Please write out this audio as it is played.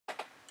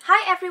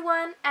Hi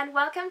everyone, and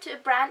welcome to a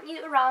brand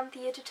new Around the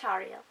Year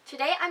tutorial.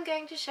 Today I'm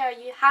going to show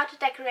you how to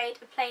decorate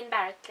a plain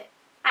Barrette clip.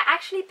 I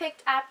actually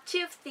picked up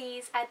 2 of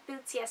these at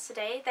Boots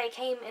yesterday. They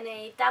came in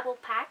a double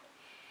pack.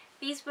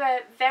 These were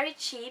very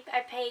cheap.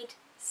 I paid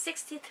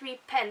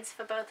 63 pence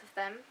for both of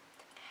them.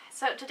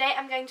 So today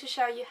I'm going to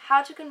show you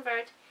how to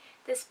convert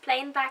this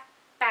plain black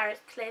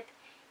Barrette clip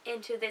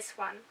into this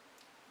one.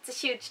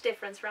 It's a huge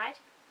difference, right?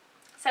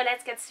 So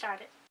let's get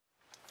started.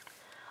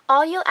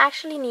 All you'll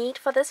actually need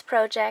for this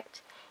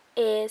project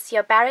is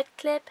your Barrette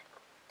clip,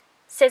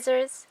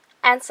 scissors,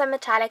 and some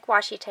metallic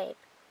washi tape.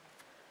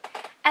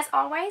 As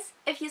always,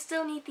 if you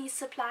still need these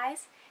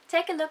supplies,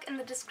 take a look in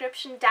the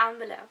description down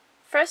below.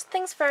 First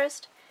things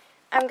first,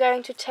 I'm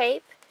going to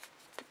tape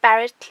the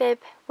Barrette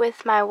clip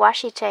with my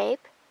washi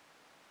tape.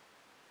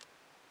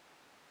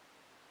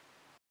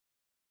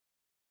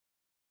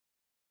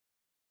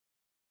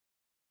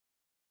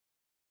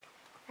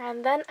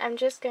 And then I'm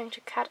just going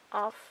to cut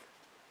off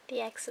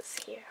the excess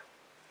here.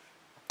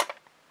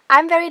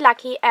 I'm very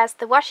lucky as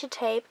the washi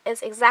tape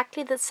is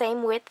exactly the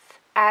same width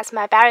as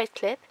my Barrette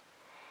clip.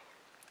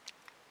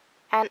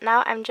 And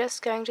now I'm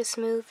just going to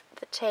smooth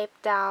the tape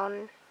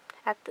down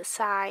at the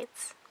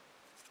sides,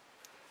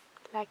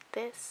 like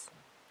this.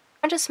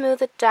 I'm going to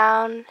smooth it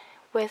down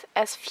with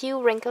as few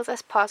wrinkles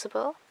as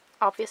possible,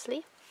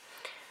 obviously.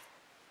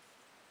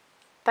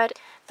 But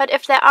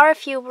if there are a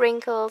few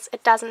wrinkles,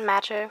 it doesn't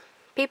matter.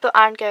 People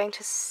aren't going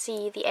to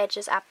see the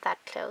edges up that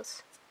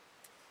close.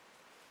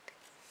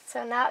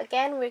 So now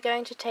again we're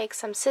going to take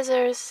some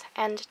scissors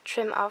and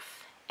trim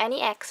off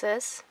any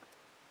excess.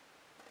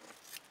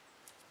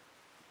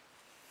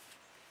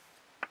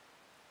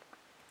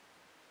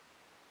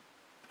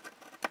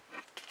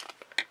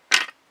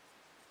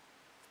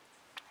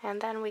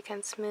 And then we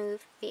can smooth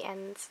the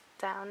ends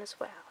down as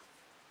well.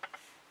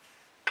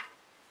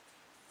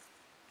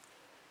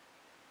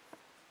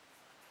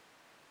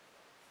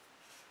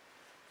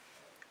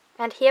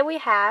 And here we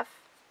have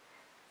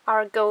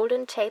our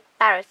golden tape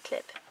Barrette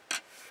clip.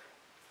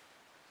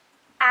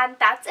 And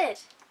that's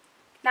it.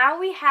 Now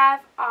we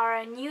have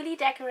our newly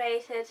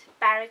decorated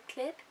Barrette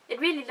clip. It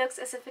really looks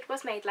as if it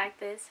was made like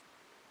this.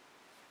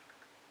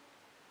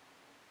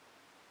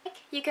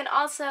 You can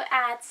also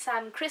add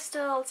some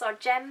crystals or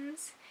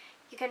gems.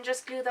 You can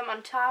just glue them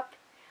on top,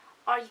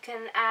 or you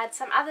can add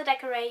some other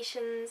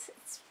decorations.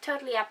 It's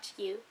totally up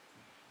to you.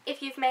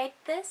 If you've made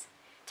this,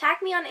 tag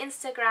me on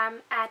Instagram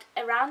at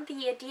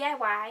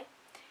AroundTheYearDIY,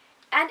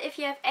 and if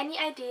you have any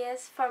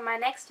ideas for my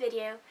next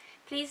video,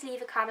 please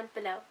leave a comment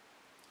below.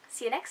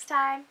 See you next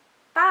time.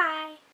 Bye!